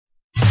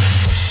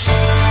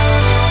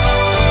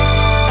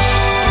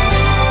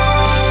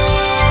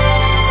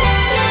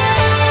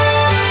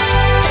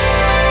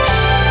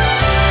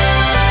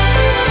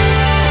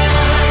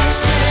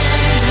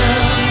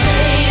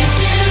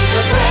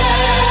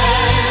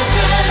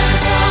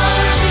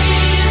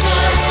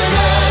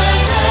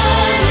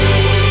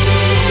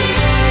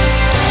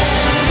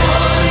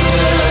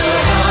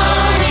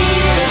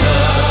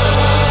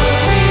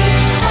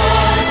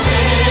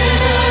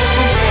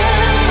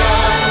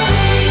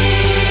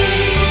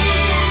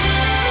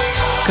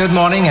Good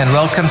morning and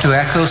welcome to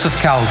Echoes of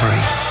Calvary.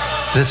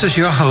 This is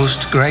your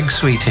host, Greg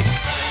Sweeting.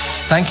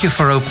 Thank you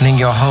for opening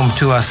your home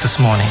to us this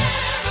morning.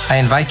 I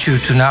invite you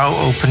to now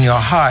open your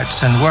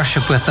hearts and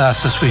worship with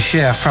us as we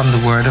share from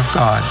the Word of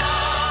God.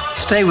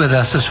 Stay with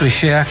us as we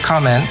share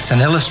comments and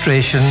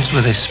illustrations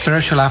with a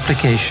spiritual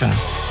application,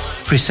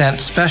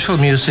 present special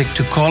music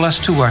to call us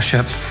to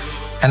worship,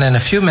 and in a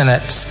few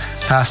minutes,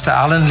 Pastor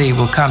Allan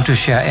will come to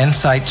share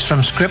insights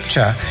from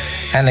Scripture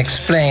and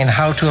explain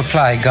how to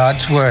apply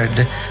God's Word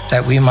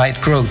that we might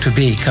grow to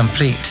be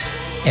complete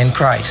in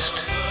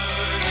Christ.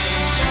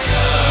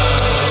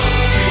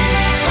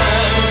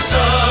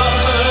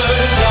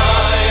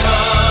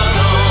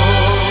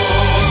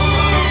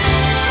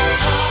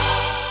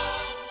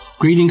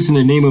 Greetings in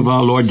the name of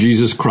our Lord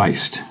Jesus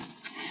Christ.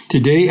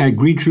 Today I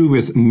greet you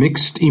with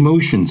mixed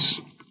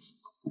emotions.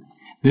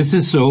 This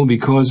is so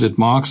because it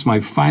marks my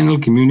final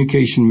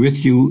communication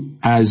with you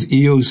as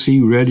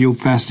EOC radio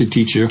pastor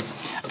teacher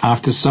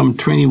after some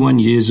 21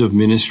 years of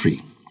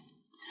ministry.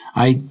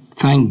 I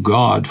thank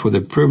God for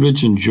the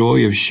privilege and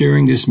joy of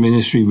sharing this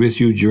ministry with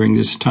you during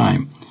this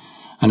time,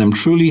 and I'm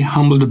truly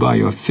humbled by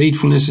your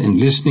faithfulness in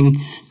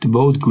listening to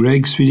both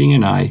Greg Sweeting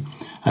and I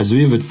as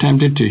we have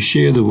attempted to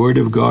share the Word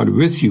of God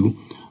with you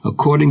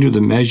according to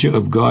the measure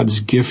of God's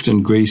gift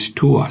and grace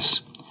to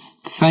us.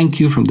 Thank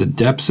you from the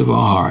depths of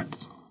our heart.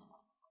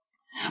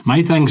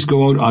 My thanks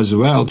go out as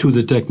well to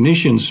the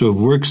technicians who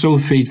have worked so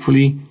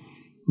faithfully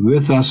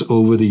with us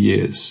over the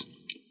years.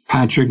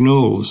 Patrick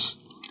Knowles,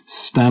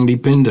 Stanley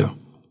Pinder,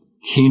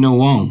 Keno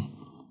Wong,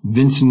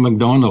 Vincent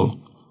McDonald,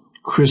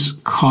 Chris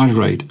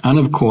Cartwright, and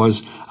of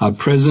course our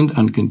present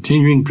and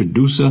continuing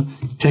producer,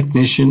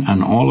 technician,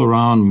 and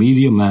all-around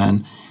media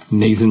man,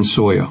 Nathan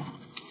Sawyer.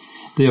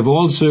 They have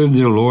all served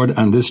their Lord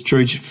and this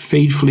church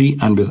faithfully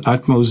and with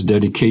utmost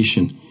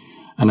dedication,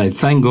 and I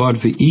thank God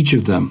for each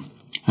of them,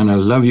 and I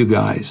love you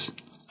guys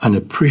and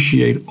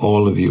appreciate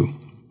all of you.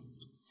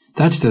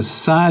 That's the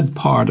sad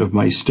part of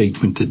my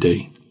statement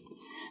today.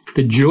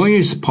 The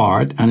joyous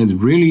part, and it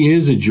really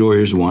is a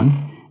joyous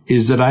one,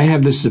 is that I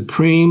have the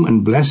supreme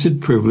and blessed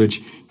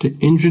privilege to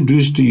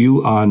introduce to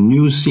you our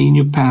new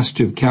senior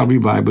pastor of Calvary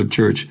Bible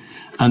Church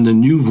and the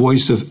new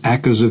voice of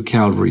Echoes of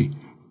Calvary,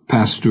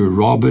 Pastor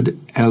Robert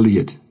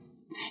Elliott.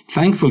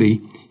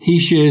 Thankfully, he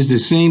shares the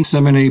same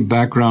seminary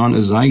background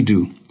as I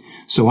do,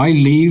 so I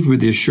leave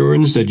with the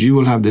assurance that you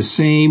will have the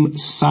same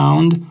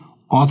sound,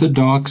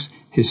 orthodox,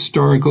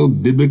 historical,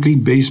 biblically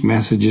based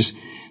messages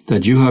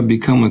that you have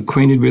become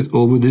acquainted with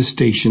over this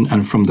station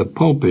and from the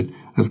pulpit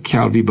of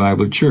Calvary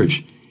Bible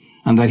Church,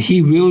 and that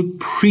he will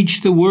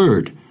preach the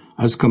Word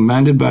as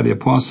commanded by the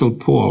Apostle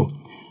Paul,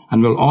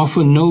 and will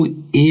offer no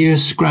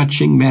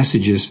ear-scratching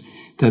messages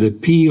that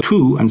appeal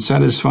to and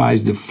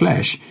satisfies the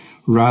flesh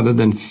rather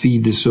than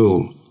feed the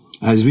soul.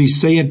 As we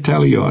say at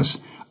Telios,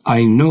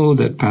 I know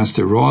that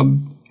Pastor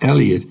Rob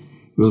Elliott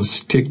will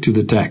stick to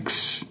the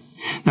text.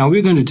 Now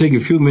we're going to take a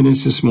few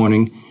minutes this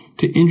morning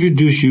to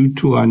introduce you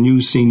to our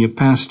new senior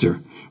pastor,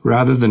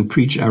 rather than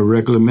preach our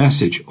regular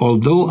message,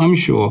 although I'm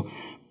sure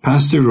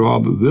Pastor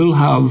Rob will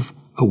have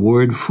a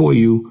word for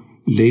you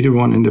later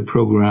on in the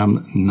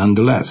program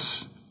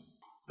nonetheless.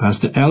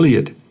 Pastor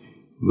Elliott,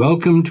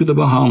 welcome to the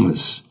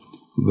Bahamas.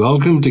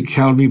 Welcome to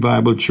Calvary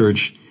Bible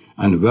Church,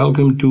 and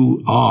welcome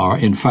to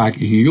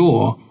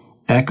your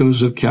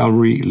Echoes of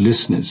Calvary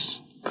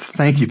listeners.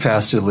 Thank you,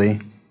 Pastor Lee.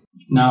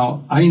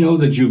 Now, I know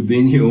that you've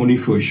been here only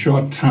for a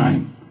short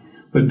time,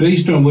 but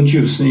based on what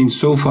you've seen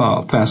so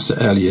far, Pastor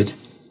Elliott,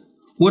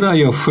 what are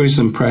your first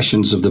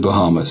impressions of the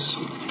Bahamas?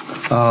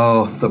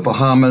 Oh, the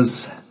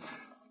Bahamas,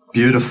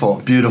 beautiful,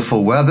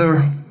 beautiful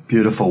weather,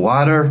 beautiful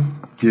water,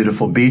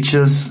 beautiful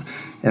beaches,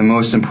 and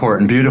most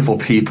important, beautiful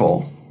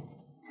people.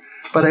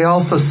 But I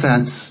also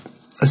sense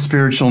a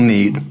spiritual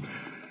need.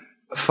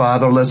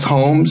 Fatherless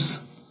homes,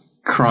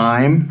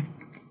 crime,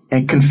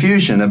 and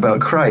confusion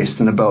about Christ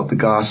and about the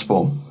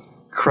gospel.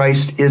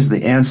 Christ is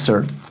the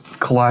answer.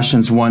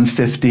 Colossians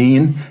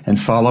 1:15 and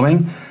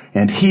following,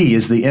 and he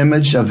is the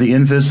image of the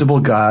invisible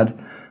God,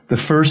 the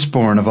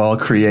firstborn of all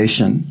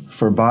creation.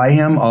 For by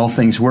him all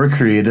things were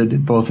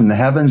created, both in the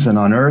heavens and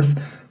on earth,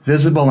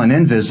 visible and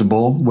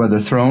invisible, whether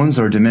thrones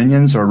or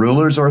dominions or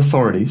rulers or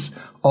authorities.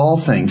 All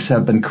things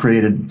have been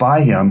created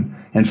by him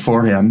and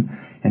for him,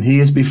 and he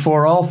is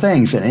before all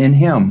things, and in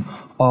him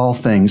all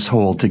things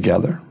hold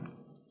together.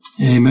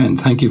 Amen.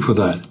 Thank you for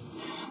that.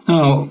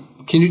 Now,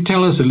 can you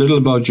tell us a little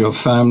about your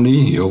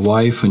family, your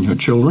wife, and your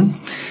children?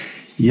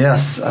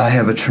 Yes, I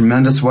have a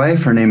tremendous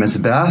wife. Her name is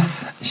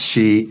Beth.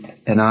 She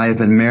and I have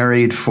been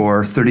married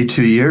for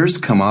 32 years,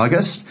 come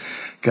August.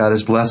 God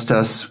has blessed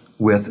us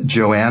with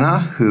Joanna,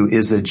 who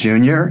is a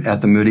junior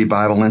at the Moody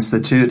Bible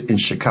Institute in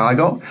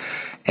Chicago,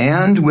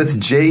 and with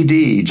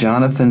J.D.,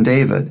 Jonathan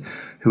David,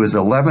 who is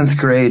an 11th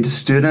grade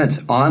student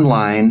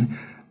online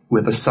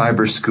with a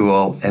cyber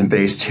school and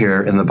based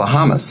here in the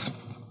Bahamas.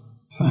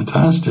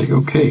 Fantastic.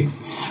 Okay.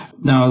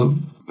 Now,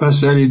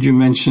 Pastor Elliott, you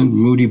mentioned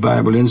Moody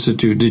Bible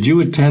Institute. Did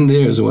you attend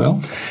there as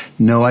well?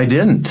 No, I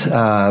didn't.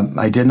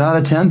 I did not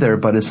attend there,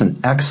 but it's an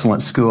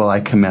excellent school. I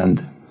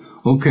commend.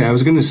 Okay, I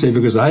was going to say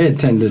because I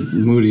attended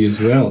Moody as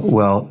well.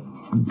 Well,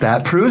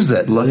 that proves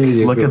it.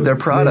 Look at their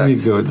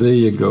product. There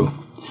you go.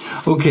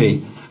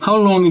 Okay, how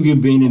long have you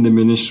been in the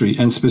ministry,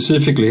 and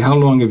specifically, how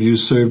long have you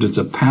served as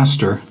a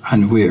pastor,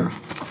 and where?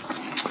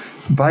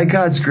 By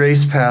God's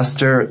grace,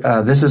 Pastor,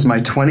 this is my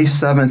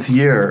 27th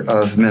year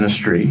of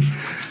ministry.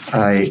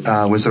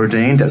 I was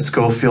ordained at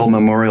Schofield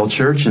Memorial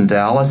Church in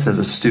Dallas as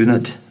a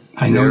student.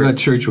 I know that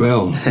church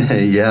well.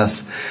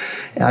 Yes.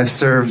 I've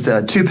served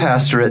 2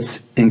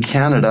 pastorates in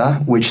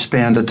Canada, which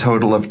spanned a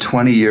total of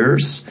 20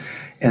 years,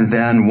 and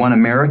then 1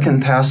 American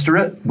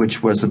pastorate,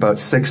 which was about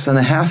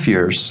 6.5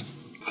 years.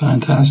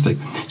 Fantastic.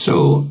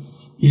 So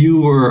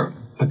you were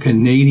a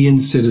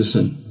Canadian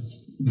citizen.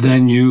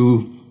 Then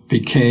you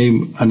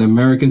became an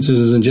American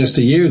citizen just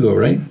a year ago,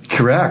 right?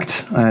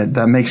 Correct.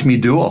 That makes me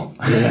dual.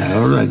 Yeah,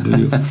 all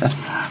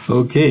right.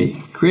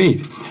 Okay,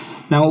 great.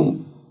 Now,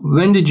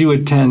 when did you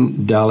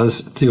attend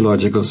Dallas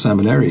Theological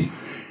Seminary?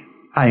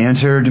 I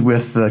entered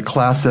with the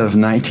class of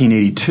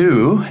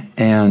 1982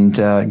 and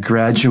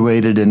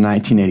graduated in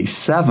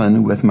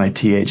 1987 with my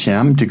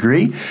THM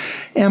degree.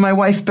 And my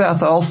wife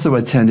Beth also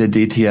attended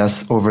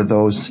DTS over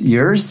those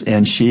years,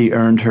 and she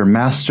earned her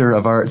Master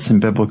of Arts in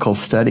Biblical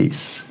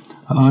Studies.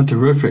 Oh,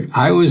 terrific.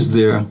 I was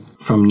there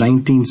from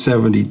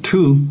 1972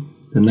 to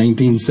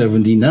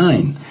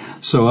 1979.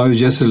 So I was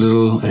just a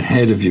little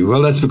ahead of you.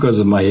 Well, that's because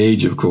of my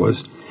age, of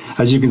course.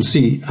 As you can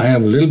see, I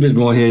have a little bit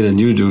more hair than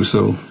you do,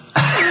 so,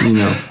 you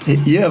know.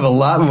 You have a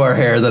lot more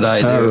hair than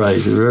I do. All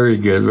right. Very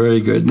good. Very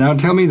good. Now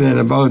tell me then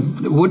about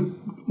what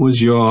was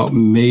your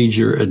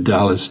major at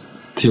Dallas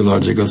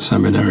Theological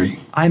Seminary?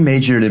 I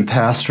majored in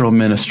pastoral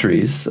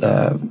ministries,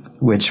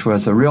 which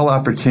was a real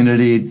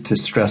opportunity to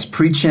stress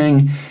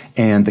preaching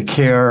and the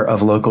care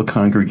of local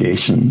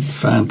congregations.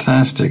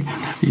 Fantastic.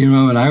 You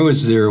know, when I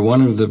was there,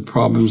 one of the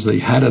problems they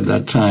had at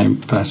that time,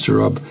 Pastor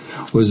Rob,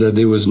 was that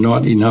there was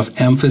not enough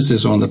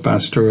emphasis on the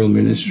pastoral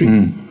ministry.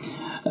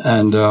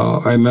 And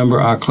I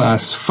remember our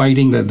class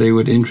fighting that they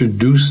would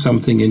introduce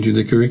something into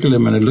the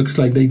curriculum, and it looks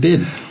like they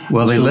did.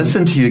 Well, they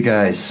listened to you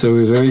guys. So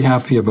we're very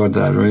happy about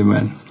that.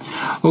 Amen.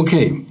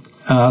 Okay.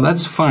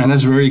 That's fine.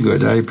 That's very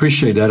good. I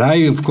appreciate that.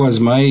 Of course,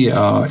 my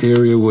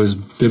area was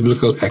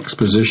biblical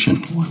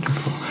exposition.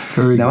 Wonderful.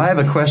 Very now, good. I have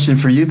a question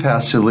for you,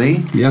 Pastor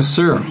Lee. Yes,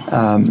 sir.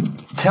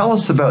 Tell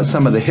us about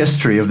some of the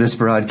history of this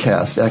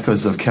broadcast,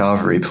 Echoes of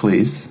Calvary,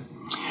 please.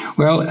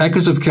 Well,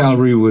 Echoes of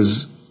Calvary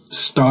was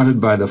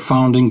started by the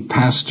founding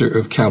pastor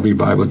of Calvary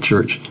Bible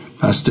Church,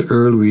 Pastor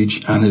Earl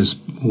Weech, and his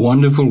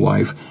wonderful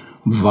wife,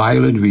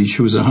 Violet Weech,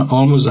 who was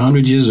almost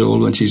 100 years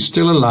old when she's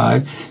still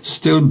alive,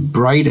 still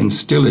bright and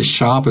still as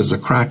sharp as a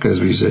crack,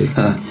 as we say.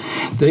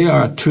 They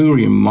are 2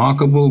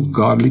 remarkable,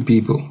 godly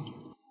people.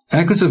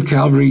 Echoes of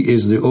Calvary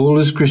is the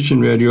oldest Christian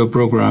radio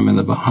program in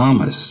the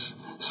Bahamas.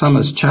 Some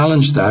has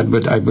challenged that,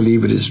 but I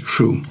believe it is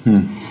true.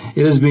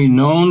 It has been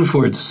known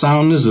for its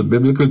soundness of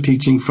biblical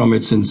teaching from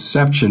its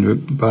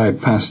inception by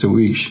Pastor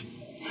Weech,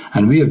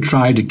 and we have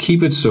tried to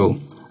keep it so,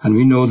 and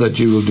we know that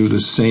you will do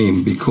the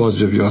same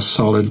because of your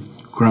solid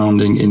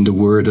grounding in the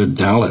Word at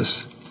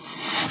Dallas.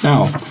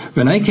 Now,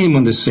 when I came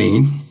on the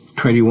scene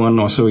 21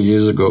 or so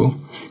years ago,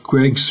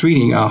 Greg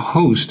Sweeting, our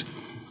host,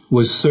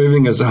 was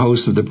serving as a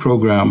host of the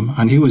program,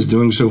 and he was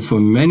doing so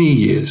for many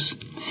years.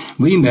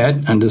 We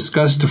met and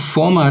discussed the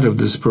format of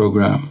this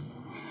program.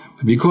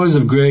 Because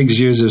of Greg's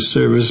years of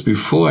service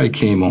before I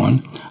came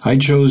on, I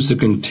chose to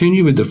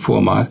continue with the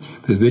format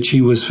with which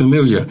he was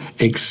familiar,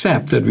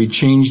 except that we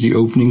changed the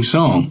opening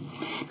song,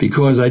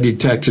 because I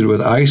detected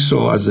what I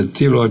saw as a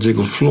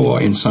theological flaw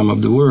in some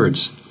of the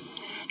words.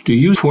 Do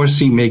you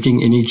foresee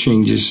making any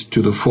changes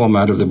to the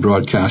format of the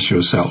broadcast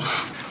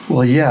yourself?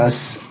 Well,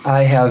 yes.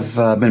 I have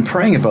been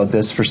praying about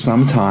this for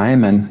some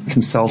time and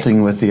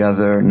consulting with the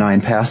other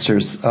 9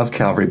 pastors of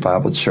Calvary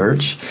Bible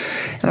Church.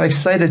 And I'm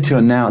excited to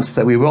announce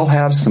that we will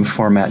have some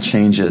format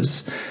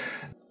changes.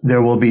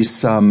 There will be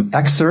some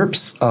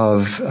excerpts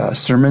of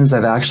sermons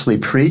I've actually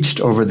preached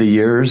over the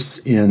years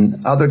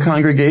in other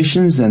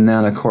congregations, and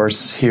then, of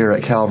course, here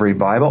at Calvary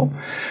Bible.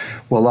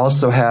 We'll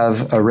also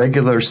have a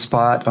regular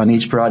spot on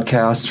each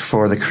broadcast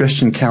for the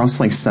Christian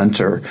Counseling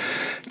Center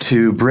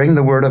to bring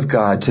the Word of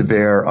God to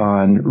bear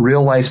on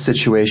real-life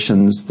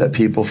situations that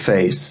people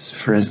face.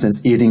 For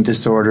instance, eating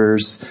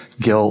disorders,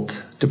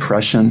 guilt,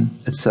 depression,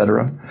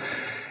 etc.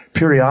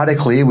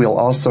 Periodically, we'll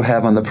also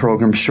have on the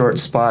program short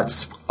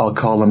spots, I'll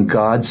call them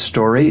God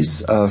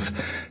stories, of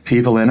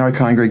people in our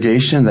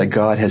congregation that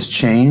God has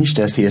changed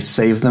as He has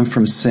saved them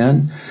from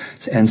sin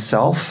and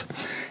self.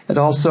 And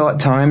also at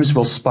times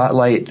we'll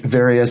spotlight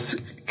various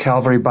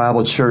Calvary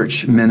Bible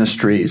Church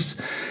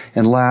ministries.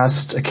 And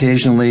last,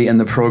 occasionally in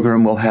the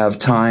program, we'll have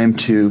time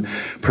to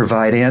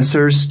provide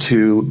answers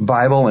to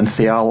Bible and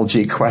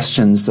theology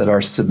questions that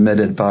are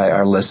submitted by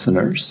our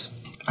listeners.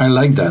 I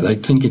like that. I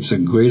think it's a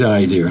great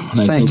idea.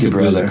 And Thank you,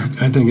 brother.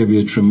 I think it'd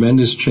be a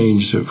tremendous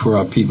change for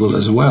our people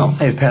as well.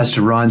 I have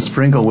Pastor Ron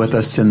Springle with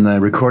us in the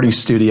recording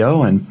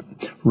studio, and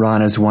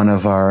Ron is one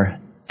of our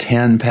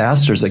 10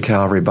 pastors at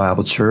Calvary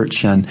Bible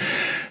Church, and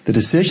The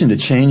decision to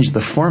change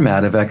the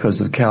format of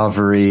Echoes of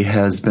Calvary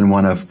has been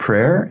one of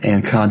prayer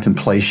and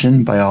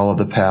contemplation by all of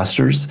the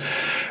pastors.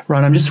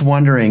 Ron, I'm just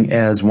wondering,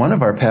 as one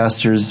of our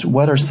pastors,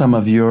 what are some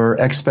of your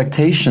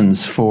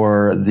expectations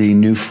for the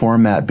new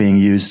format being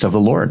used of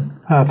the Lord?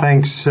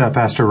 Thanks,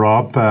 Pastor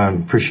Rob.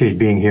 Appreciate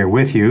being here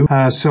with you.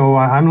 So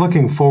I'm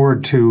looking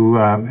forward to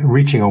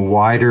reaching a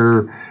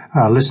wider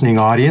listening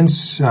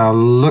audience,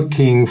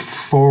 looking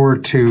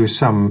forward to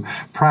some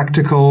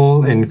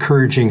practical,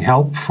 encouraging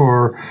help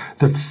for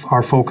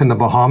our folk in the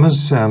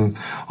Bahamas.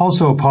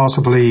 Also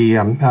possibly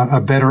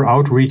a better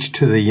outreach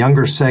to the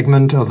younger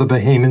segment of the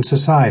Bahamian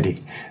society.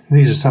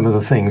 These are some of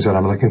the things that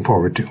I'm looking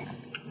forward to.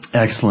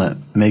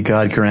 Excellent. May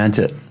God grant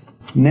it.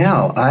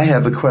 Now, I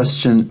have a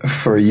question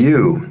for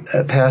you.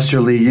 Pastor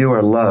Lee, you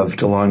are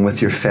loved along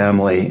with your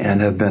family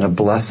and have been a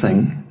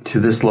blessing to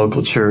this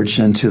local church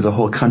and to the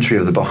whole country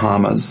of the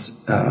Bahamas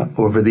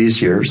over these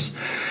years.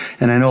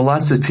 And I know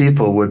lots of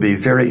people would be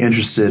very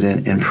interested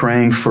in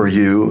praying for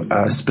you,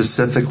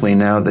 specifically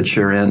now that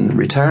you're in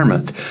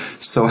retirement.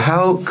 So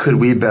how could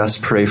we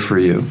best pray for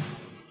you?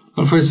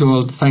 Well, first of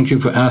all, thank you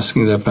for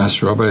asking that,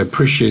 Pastor Robert. I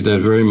appreciate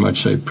that very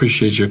much. I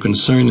appreciate your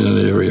concern in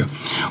that area.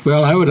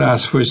 Well, I would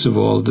ask, first of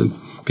all, to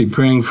be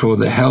praying for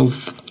the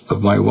health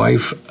of my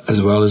wife as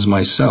well as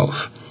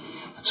myself.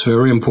 It's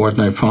very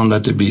important. I found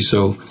that to be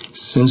so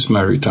since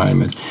my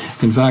retirement.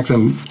 In fact,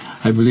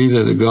 I believe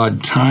that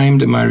God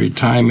timed my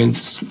retirement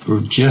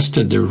just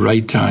at the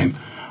right time.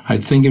 I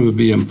think it would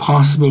be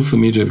impossible for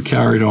me to have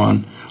carried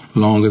on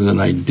longer than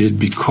I did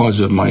because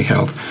of my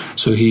health.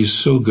 So He's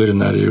so good in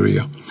that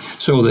area.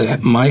 So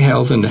my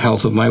health and the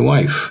health of my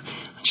wife.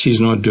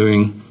 She's not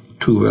doing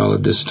too well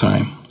at this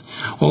time.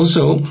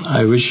 Also,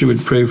 I wish you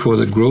would pray for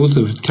the growth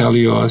of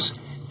Telios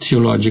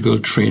Theological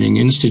Training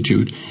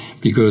Institute,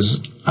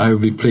 because I will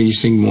be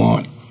placing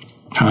more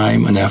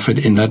time and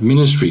effort in that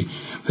ministry,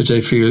 which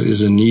I feel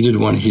is a needed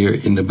one here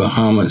in the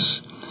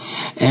Bahamas.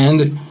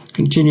 And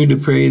continue to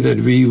pray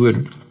that we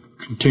would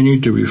continue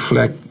to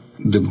reflect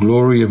the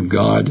glory of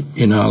God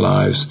in our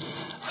lives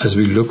as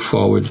we look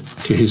forward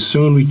to His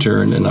soon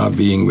return and our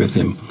being with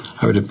Him.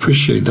 I would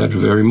appreciate that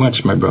very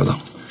much, my brother.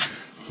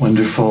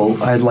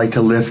 Wonderful. I'd like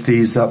to lift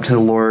these up to the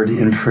Lord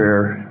in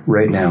prayer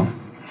right now.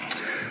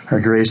 Our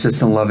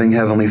gracious and loving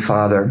Heavenly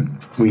Father,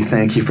 we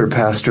thank You for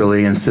Pastor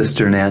Lee and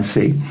Sister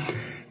Nancy.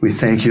 We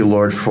thank You,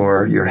 Lord,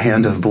 for Your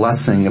hand of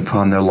blessing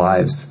upon their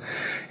lives.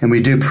 And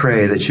we do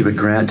pray that You would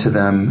grant to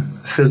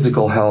them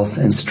physical health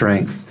and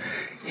strength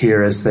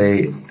here as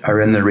they are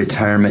in their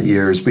retirement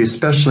years. We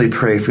especially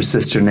pray for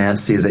Sister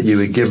Nancy that You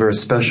would give her a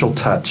special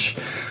touch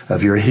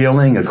of Your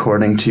healing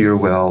according to Your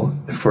will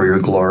for Your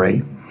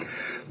glory.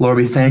 Lord,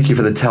 we thank You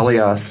for the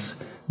Telios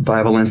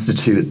Bible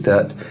Institute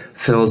that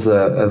fills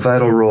a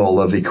vital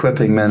role of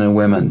equipping men and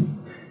women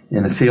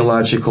in a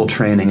theological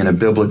training and a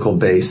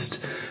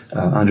biblical-based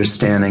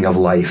understanding of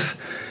life.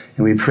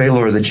 And we pray,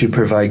 Lord, that You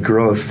provide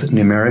growth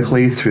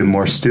numerically through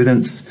more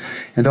students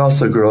and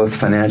also growth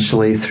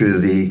financially through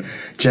the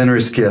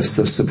generous gifts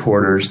of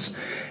supporters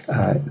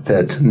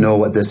that know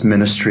what this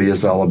ministry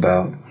is all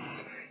about.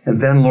 And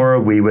then,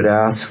 Lord, we would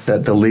ask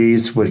that the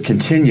Lees would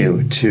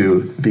continue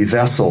to be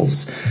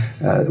vessels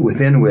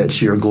within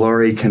which Your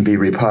glory can be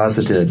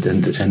reposited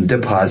and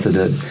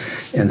deposited,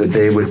 and that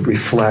they would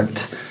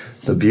reflect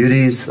the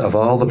beauties of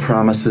all the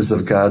promises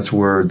of God's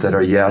Word that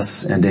are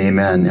yes and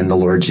amen in the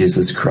Lord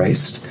Jesus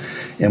Christ.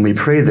 And we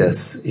pray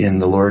this in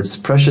the Lord's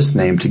precious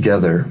name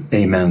together.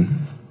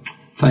 Amen.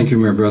 Thank you,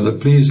 my brother.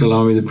 Please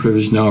allow me the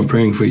privilege now of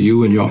praying for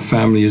you and your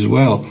family as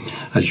well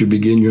as you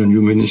begin your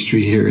new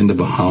ministry here in the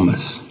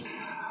Bahamas.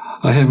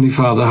 Our Heavenly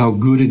Father, how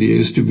good it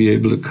is to be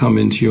able to come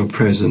into Your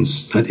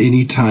presence at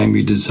any time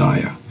we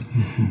desire,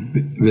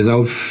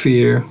 without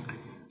fear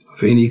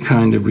of any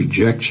kind of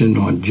rejection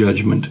or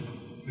judgment.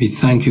 We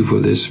thank You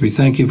for this. We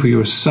thank You for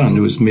Your Son,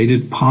 who has made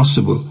it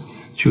possible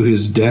through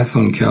His death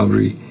on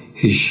Calvary,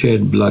 His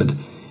shed blood,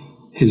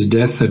 His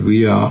death that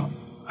we are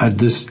at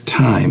this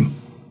time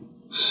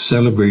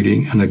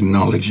celebrating and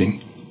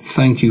acknowledging.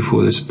 Thank You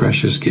for this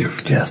precious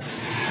gift. Yes.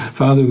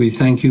 Father, we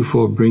thank You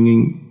for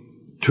bringing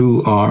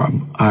to our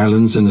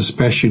islands, and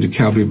especially to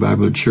Calvary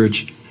Bible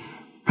Church,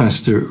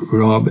 Pastor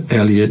Rob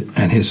Elliott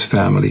and his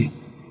family.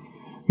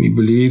 We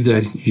believe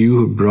that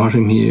You have brought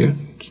him here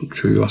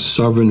through Your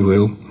sovereign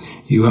will.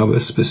 You have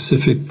a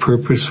specific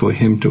purpose for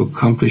him to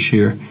accomplish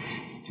here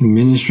in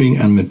ministering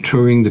and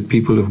maturing the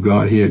people of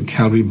God here at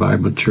Calvary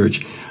Bible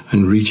Church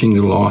and reaching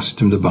the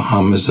lost in the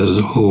Bahamas as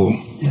a whole.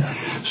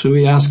 Yes. So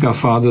we ask our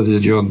Father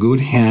that Your good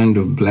hand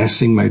of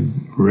blessing might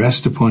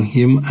rest upon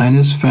him and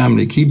his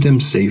family. Keep them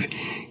safe.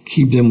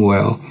 Keep them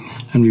well.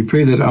 And we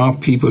pray that our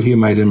people here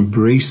might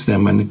embrace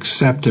them and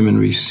accept them and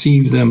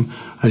receive them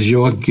as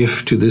Your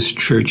gift to this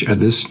church at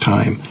this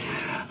time.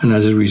 And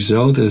as a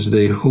result, as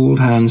they hold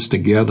hands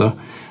together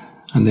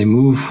and they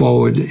move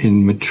forward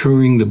in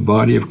maturing the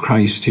body of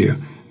Christ here,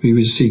 we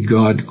will see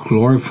God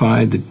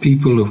glorified, the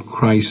people of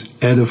Christ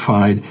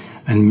edified,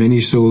 and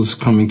many souls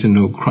coming to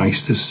know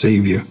Christ as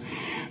Savior.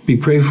 We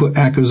pray for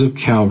Echoes of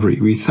Calvary.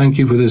 We thank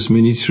you for this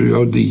ministry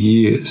throughout the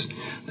years,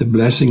 the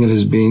blessing it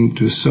has been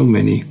to so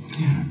many.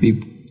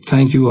 We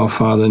thank you, our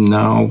Father,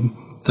 now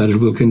that it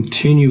will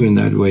continue in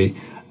that way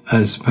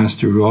as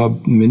Pastor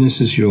Rob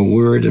ministers your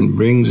word and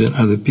brings in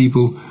other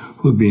people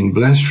who have been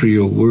blessed through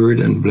your word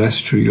and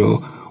blessed through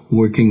your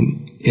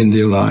working in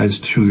their lives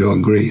through your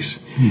grace.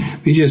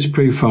 We just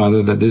pray,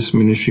 Father, that this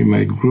ministry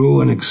might grow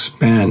and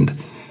expand,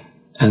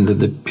 and that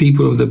the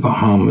people of the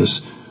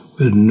Bahamas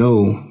will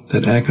know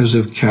that Echoes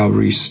of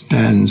Calvary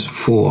stands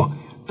for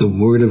the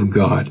Word of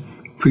God,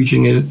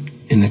 preaching it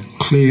in a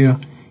clear,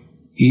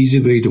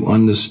 easy way to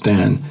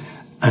understand,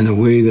 and a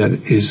way that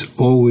is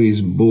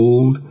always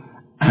bold,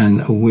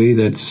 and a way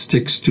that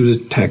sticks to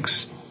the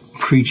text,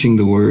 preaching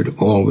the Word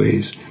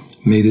always.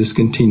 May this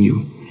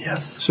continue.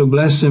 Yes. So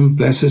bless him,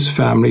 bless his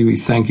family. We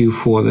thank you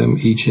for them,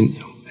 each and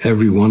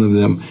every one of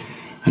them,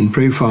 and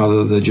pray,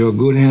 Father, that your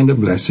good hand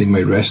of blessing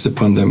may rest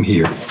upon them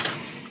here.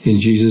 In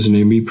Jesus'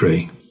 name we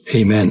pray.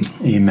 Amen.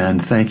 Amen.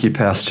 Thank you,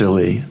 Pastor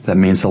Lee. That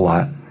means a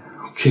lot.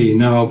 Okay,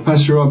 now,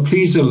 Pastor Rob,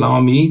 please allow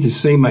me to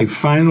say my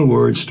final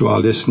words to our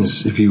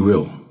listeners, if you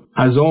will.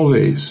 As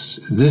always,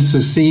 this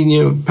is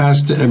Senior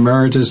Pastor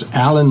Emeritus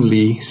Allan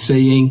Lee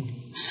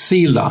saying,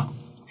 Selah,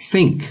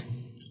 think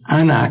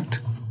and act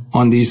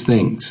on these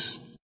things.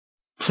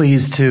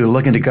 Pleased to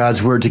look into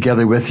God's Word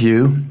together with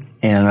you,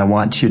 and I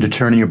want you to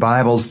turn in your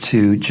Bibles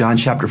to John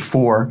chapter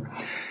 4.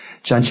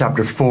 John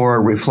chapter 4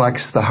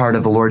 reflects the heart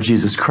of the Lord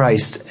Jesus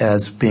Christ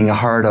as being a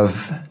heart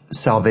of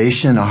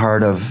salvation, a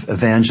heart of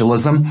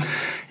evangelism,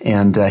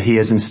 and He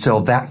has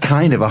instilled that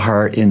kind of a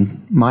heart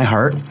in my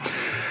heart.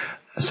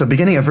 So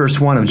beginning at verse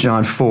 1 of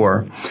John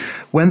 4,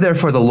 when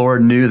therefore the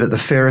Lord knew that the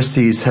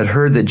Pharisees had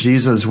heard that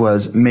Jesus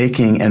was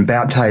making and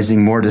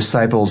baptizing more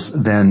disciples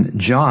than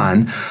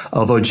John,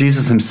 although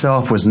Jesus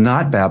himself was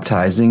not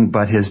baptizing,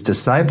 but his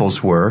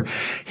disciples were,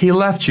 he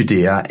left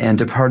Judea and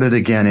departed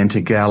again into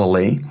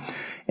Galilee.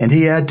 And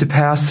he had to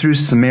pass through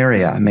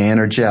Samaria. May I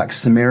interject?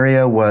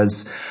 Samaria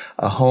was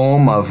a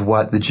home of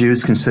what the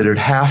Jews considered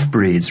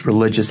half-breeds,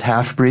 religious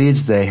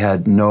half-breeds. They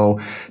had no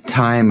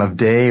time of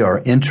day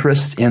or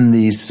interest in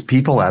these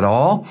people at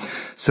all.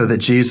 So that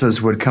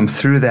Jesus would come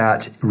through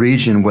that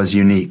region was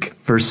unique.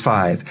 Verse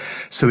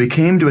 5. So he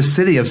came to a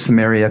city of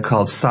Samaria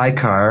called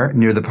Sychar,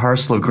 near the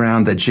parcel of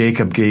ground that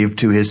Jacob gave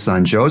to his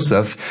son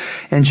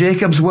Joseph, and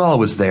Jacob's well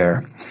was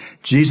there.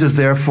 Jesus,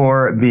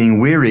 therefore,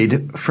 being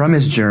wearied from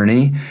his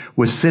journey,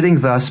 was sitting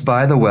thus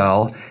by the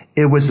well.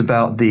 It was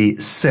about the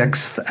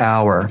 6th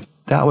hour.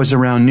 That was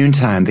around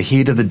noontime, the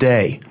heat of the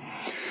day.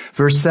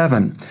 Verse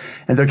 7,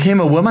 and there came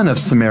a woman of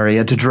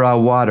Samaria to draw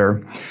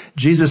water.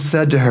 Jesus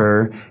said to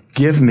her,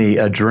 give me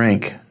a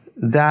drink.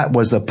 That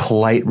was a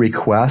polite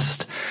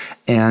request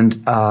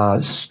and a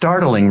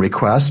startling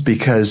request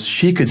because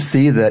she could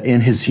see that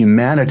in his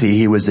humanity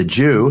he was a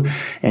Jew,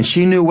 and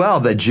she knew well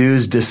that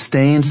Jews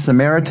disdained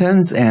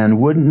Samaritans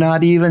and would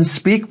not even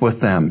speak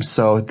with them.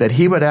 So that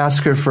he would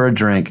ask her for a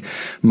drink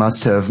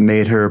must have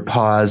made her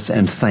pause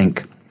and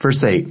think.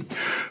 Verse 8,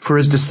 for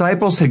his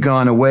disciples had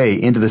gone away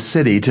into the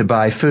city to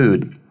buy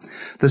food.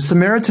 The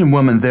Samaritan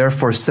woman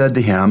therefore said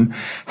to him,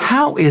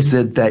 how is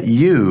it that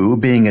you,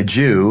 being a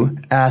Jew,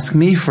 ask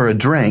me for a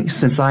drink,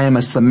 since I am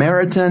a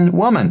Samaritan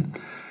woman?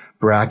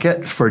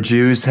 Bracket, for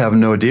Jews have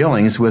no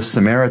dealings with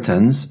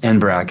Samaritans, end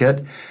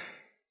bracket.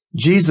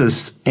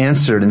 Jesus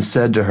answered and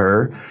said to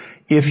her,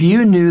 if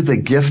you knew the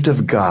gift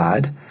of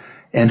God,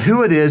 and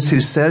who it is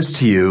who says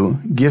to you,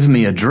 give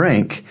me a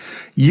drink,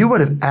 you would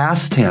have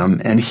asked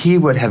him, and he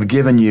would have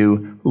given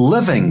you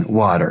living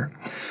water.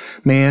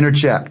 May I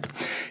interject?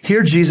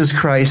 Here Jesus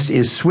Christ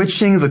is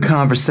switching the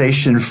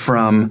conversation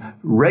from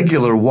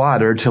regular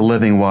water to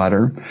living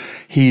water.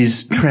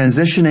 He's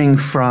transitioning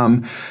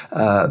from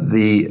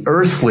the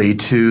earthly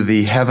to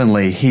the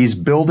heavenly. He's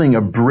building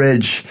a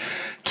bridge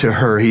to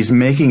her. He's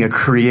making a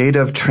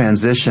creative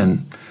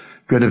transition.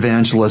 Good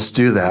evangelists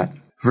do that.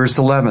 Verse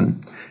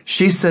 11,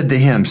 she said to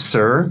him,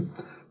 Sir,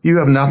 you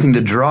have nothing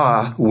to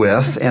draw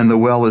with, and the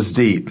well is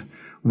deep.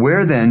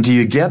 Where then do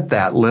you get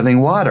that living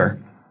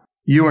water?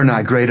 You are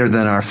not greater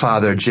than our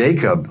father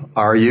Jacob,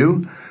 are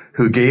you,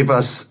 who gave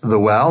us the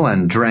well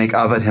and drank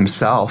of it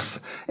himself,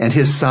 and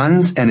his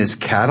sons and his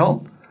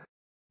cattle?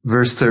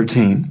 Verse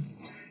 13,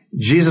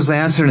 Jesus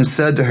answered and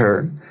said to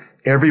her,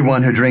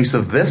 everyone who drinks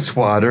of this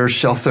water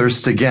shall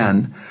thirst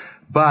again,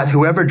 but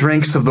whoever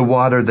drinks of the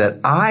water that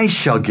I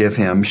shall give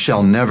him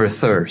shall never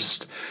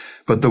thirst.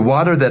 But the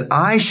water that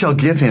I shall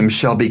give him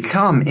shall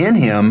become in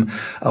him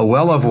a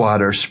well of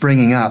water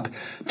springing up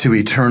to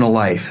eternal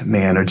life.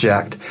 May I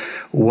interject?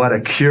 What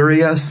a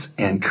curious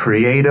and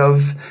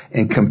creative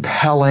and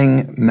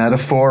compelling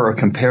metaphor or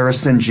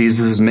comparison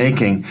Jesus is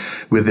making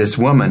with this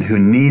woman who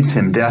needs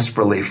him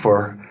desperately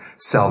for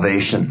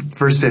salvation.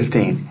 Verse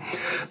 15,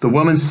 the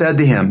woman said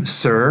to him,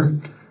 Sir,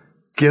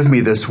 give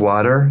me this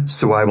water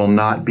so I will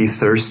not be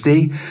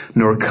thirsty,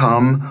 nor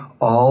come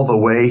all the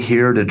way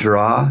here to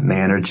draw.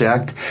 May I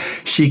interject?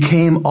 She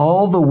came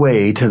all the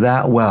way to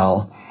that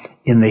well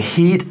in the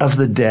heat of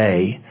the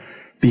day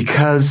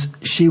because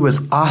she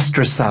was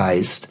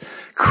ostracized,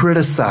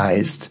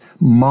 criticized,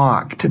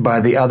 mocked by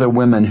the other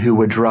women who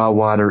would draw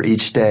water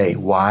each day.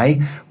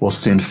 Why? We'll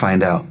soon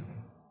find out.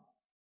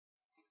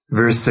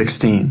 Verse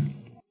 16.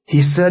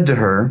 He said to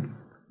her,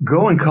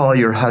 "Go and call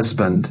your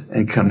husband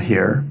and come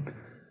here."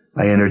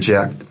 I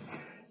interject.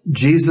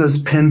 Jesus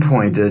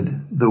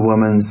pinpointed the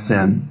woman's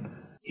sin.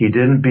 He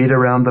didn't beat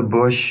around the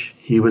bush.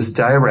 He was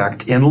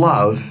direct in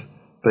love,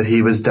 but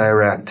he was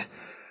direct.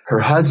 Her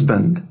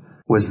husband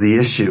was the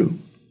issue,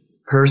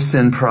 her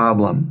sin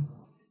problem.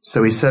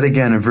 So he said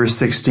again in verse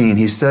 16,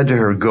 he said to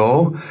her,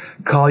 "Go,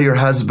 call your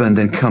husband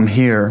and come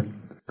here."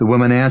 The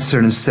woman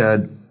answered and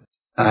said,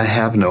 "I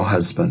have no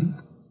husband."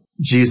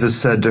 Jesus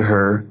said to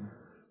her,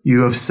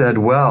 "You have said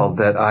well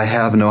that I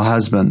have no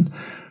husband,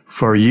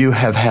 for you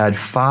have had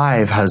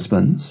 5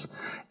 husbands,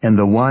 and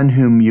the one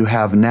whom you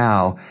have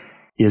now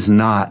is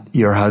not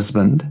your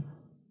husband.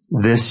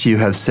 This you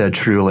have said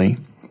truly."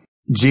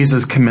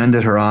 Jesus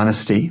commended her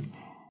honesty.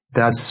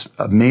 That's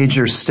a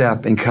major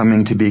step in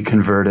coming to be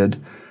converted,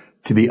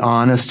 to be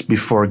honest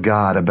before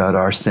God about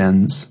our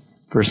sins.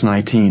 Verse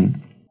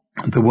 19.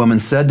 The woman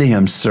said to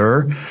him,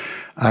 "Sir,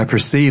 I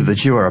perceive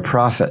that you are a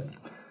prophet.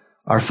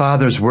 Our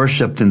fathers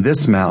worshipped in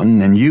this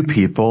mountain, and you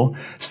people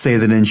say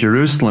that in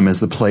Jerusalem is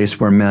the place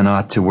where men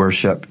ought to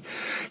worship."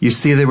 You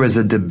see, there was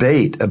a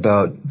debate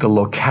about the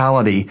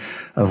locality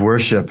of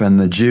worship, and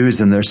the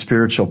Jews in their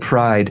spiritual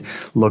pride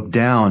looked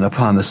down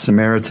upon the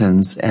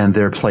Samaritans and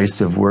their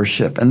place of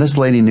worship. And this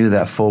lady knew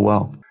that full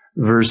well.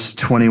 Verse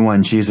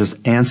 21, Jesus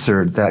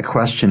answered that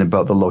question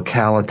about the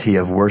locality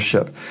of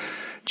worship.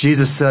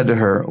 Jesus said to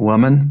her,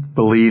 "Woman,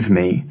 believe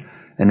me,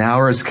 an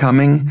hour is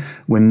coming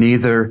when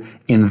neither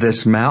in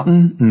this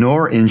mountain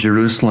nor in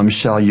Jerusalem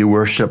shall you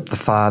worship the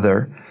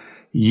Father.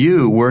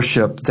 You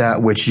worship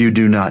that which you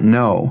do not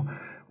know.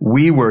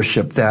 We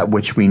worship that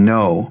which we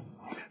know,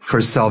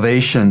 for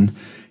salvation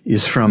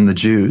is from the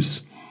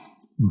Jews.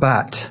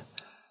 But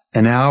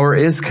an hour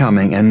is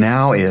coming, and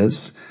now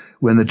is,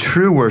 when the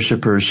true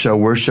worshipers shall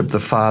worship the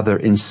Father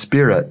in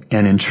spirit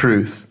and in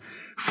truth.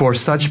 For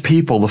such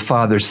people the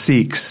Father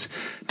seeks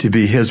to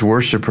be his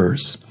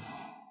worshipers.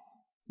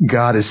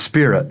 God is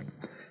spirit,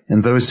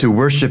 and those who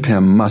worship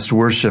him must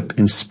worship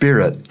in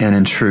spirit and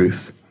in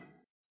truth."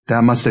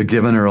 That must have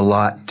given her a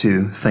lot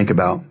to think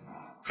about.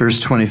 Verse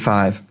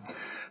 25.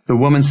 The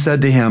woman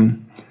said to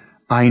him,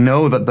 "I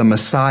know that the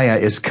Messiah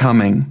is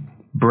coming,"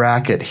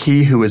 bracket,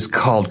 he who is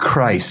called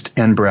Christ,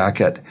 end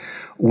bracket.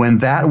 "When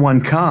that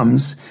one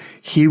comes,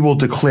 he will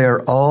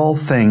declare all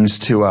things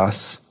to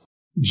us."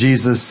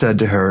 Jesus said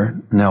to her,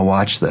 now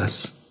watch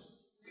this.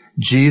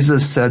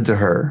 Jesus said to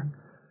her,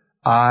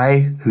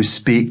 "I who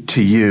speak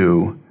to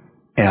you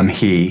am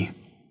he."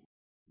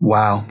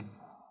 Wow.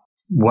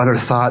 What her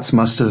thoughts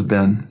must have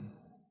been.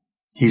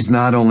 He's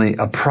not only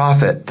a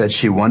prophet that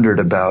she wondered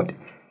about,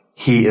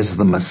 he is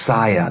the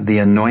Messiah, the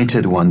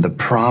anointed one, the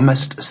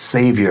promised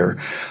Savior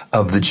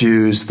of the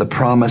Jews, the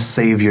promised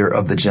Savior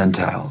of the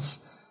Gentiles.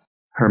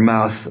 Her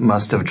mouth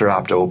must have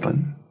dropped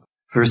open.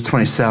 Verse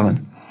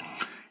 27.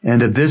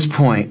 And at this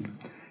point,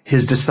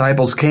 his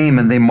disciples came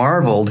and they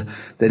marveled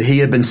that he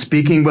had been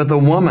speaking with a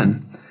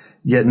woman.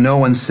 Yet no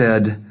one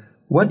said,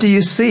 "What do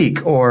you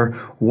seek?" or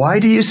 "Why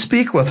do you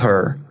speak with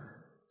her?"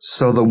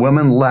 So the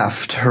woman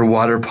left her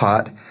water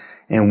pot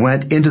and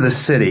went into the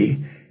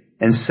city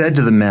and said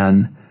to the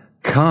men,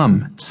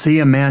 "Come, see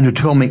a man who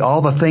told me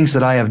all the things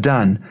that I have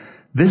done.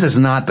 This is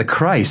not the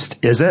Christ,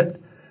 is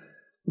it?"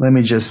 Let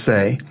me just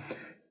say,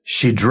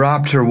 she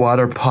dropped her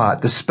water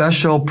pot. The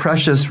special,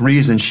 precious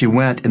reason she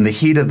went in the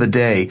heat of the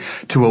day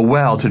to a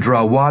well to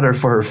draw water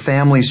for her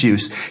family's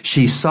use,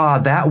 she saw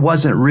that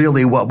wasn't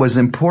really what was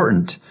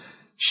important.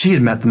 She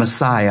had met the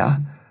Messiah,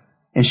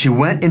 and she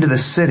went into the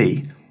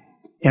city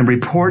and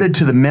reported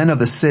to the men of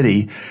the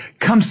city,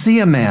 "Come see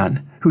a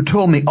man who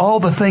told me all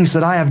the things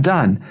that I have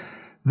done.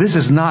 This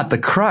is not the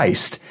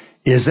Christ,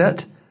 is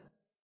it?"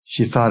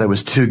 She thought it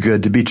was too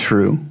good to be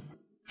true.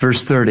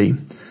 Verse 30.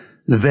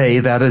 They,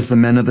 that is the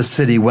men of the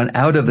city, went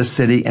out of the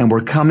city and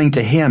were coming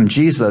to him,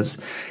 Jesus.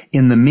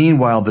 In the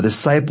meanwhile, the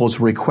disciples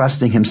were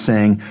requesting him,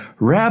 saying,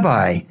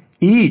 "Rabbi,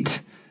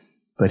 eat."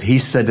 But he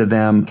said to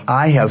them,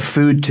 "I have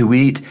food to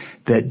eat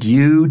that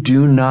you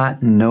do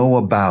not know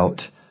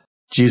about."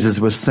 Jesus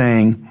was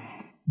saying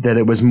that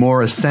it was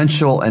more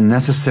essential and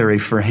necessary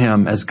for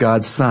him as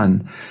God's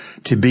Son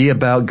to be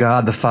about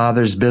God the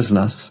Father's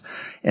business.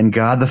 And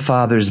God the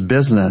Father's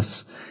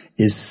business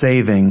is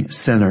saving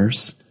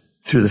sinners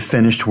through the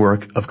finished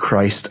work of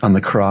Christ on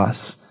the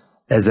cross,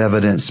 as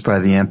evidenced by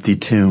the empty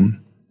tomb.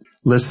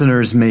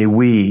 Listeners, may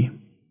we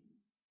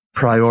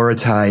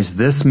prioritize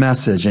this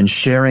message and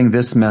sharing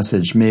this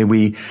message. May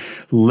we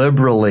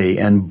liberally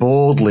and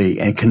boldly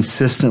and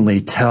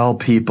consistently tell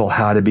people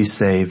how to be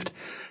saved,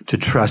 to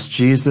trust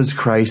Jesus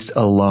Christ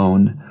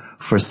alone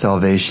for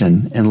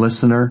salvation. And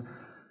listener,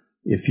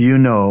 if you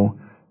know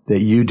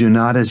that you do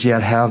not as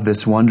yet have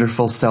this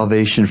wonderful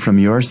salvation from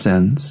your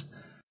sins,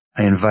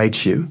 I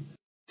invite you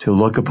to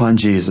look upon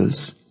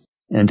Jesus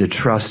and to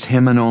trust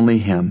him and only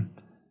him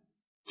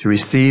to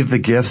receive the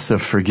gifts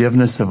of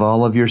forgiveness of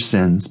all of your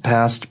sins,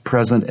 past,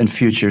 present, and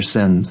future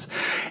sins,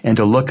 and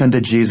to look unto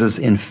Jesus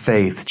in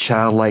faith,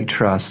 childlike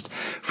trust,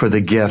 for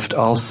the gift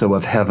also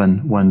of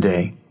heaven one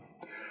day.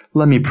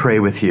 Let me pray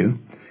with you,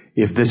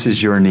 if this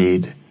is your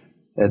need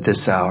at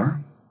this hour.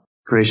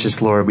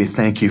 Gracious Lord, we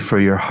thank you for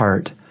your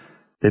heart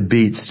that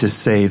beats to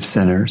save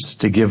sinners,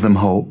 to give them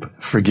hope,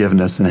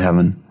 forgiveness in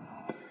heaven.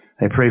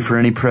 I pray for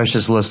any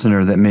precious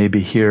listener that may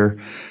be here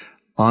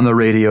on the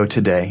radio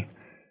today,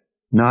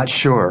 not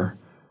sure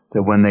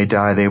that when they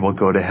die they will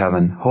go to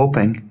heaven,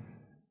 hoping,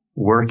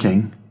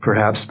 working,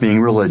 perhaps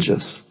being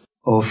religious.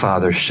 Oh,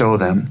 Father, show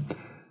them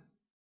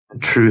the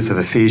truth of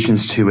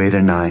Ephesians 2:8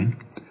 and 9.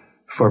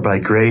 For by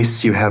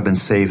grace you have been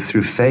saved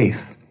through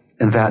faith,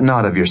 and that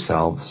not of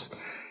yourselves.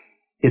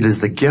 It is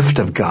the gift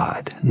of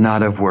God,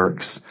 not of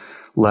works,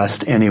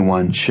 lest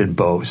anyone should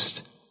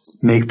boast.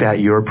 Make that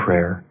your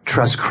prayer.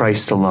 Trust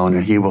Christ alone,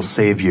 and he will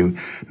save you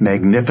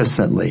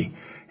magnificently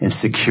and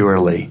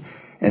securely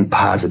and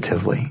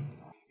positively.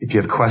 If you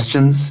have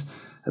questions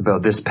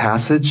about this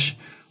passage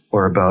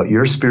or about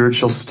your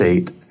spiritual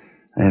state,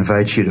 I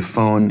invite you to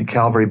phone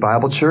Calvary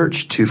Bible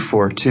Church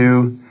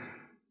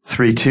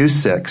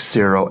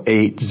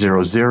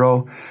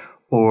 242-326-0800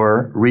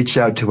 or reach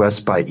out to us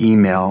by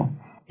email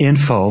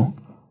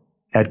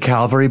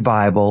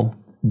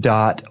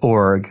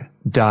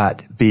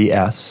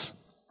info@calvarybible.org.bs.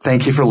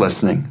 Thank you for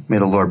listening. May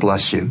the Lord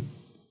bless you.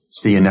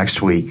 See you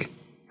next week.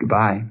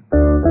 Goodbye.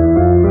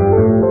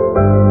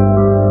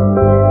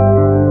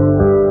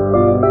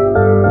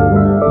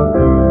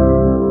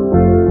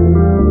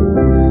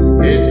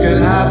 It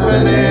could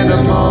happen in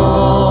a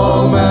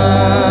moment,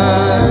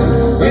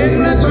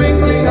 in the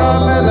twinkling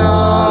of an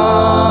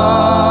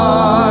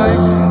eye.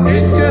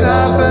 It could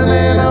happen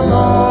in a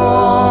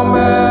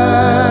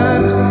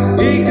moment.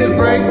 He could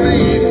break the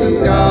eastern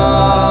sky.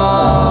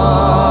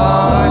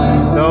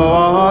 Though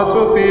our hearts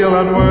will feel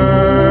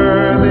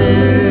unworthy,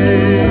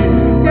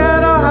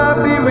 yet how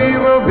happy we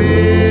will be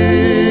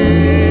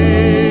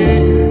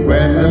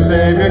when the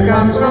Savior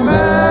comes from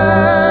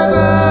heaven,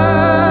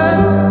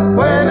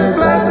 when his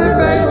blessed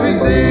face we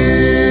see.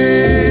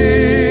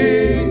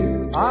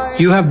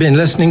 You have been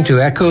listening to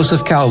Echoes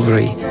of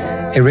Calvary,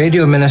 a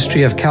radio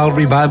ministry of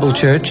Calvary Bible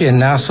Church in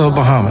Nassau,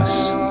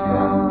 Bahamas.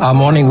 Our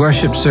morning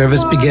worship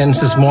service begins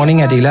this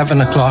morning at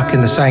 11 o'clock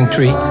in the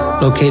sanctuary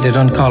located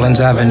on Collins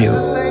Avenue.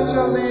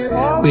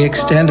 We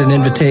extend an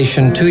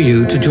invitation to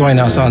you to join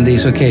us on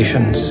these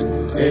occasions.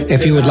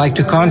 If you would like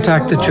to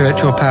contact the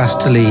church or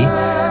Pastor Lee,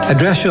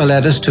 address your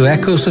letters to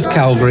Echoes of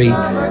Calvary,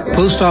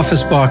 Post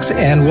Office Box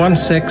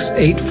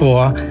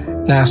N1684,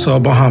 Nassau,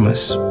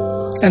 Bahamas.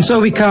 And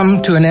so we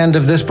come to an end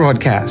of this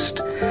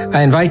broadcast.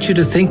 I invite you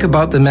to think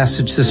about the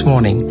message this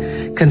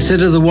morning.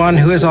 Consider the one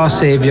who is our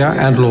Savior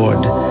and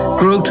Lord.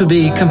 Grow to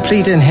be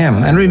complete in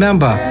him. And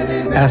remember,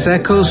 as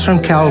echoes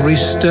from Calvary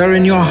stir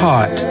in your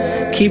heart,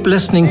 keep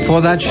listening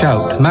for that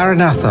shout,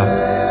 Maranatha,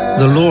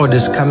 the Lord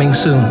is coming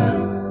soon.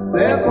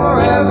 They're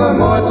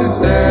forevermore to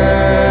stay.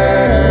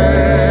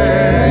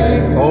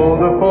 Hold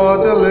the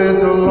fort a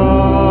little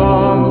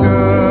longer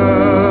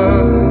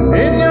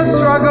in your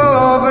struggle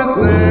over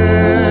sin.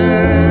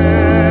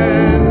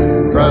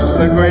 Trust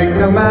the great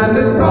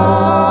commander's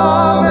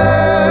promise.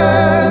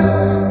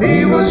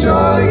 He will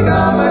surely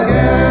come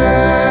again.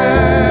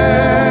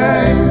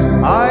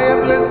 I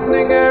am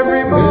listening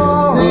every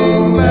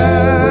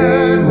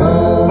moment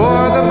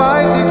for the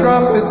mighty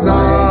trumpet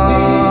sound.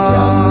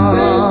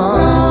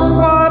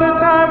 What a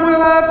time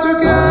we'll have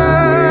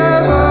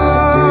together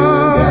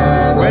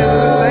when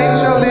the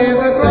saints shall leave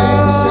the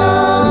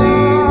ground,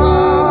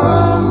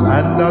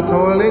 and our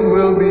toiling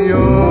will be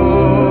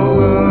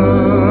over,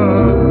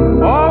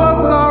 all our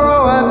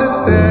sorrow and its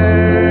pain.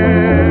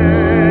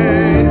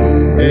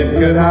 It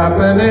could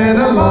happen in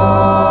a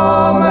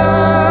moment.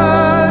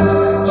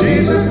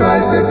 Jesus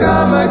Christ could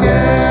come again.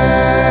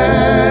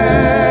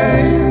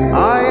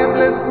 I am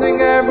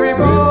listening every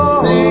moment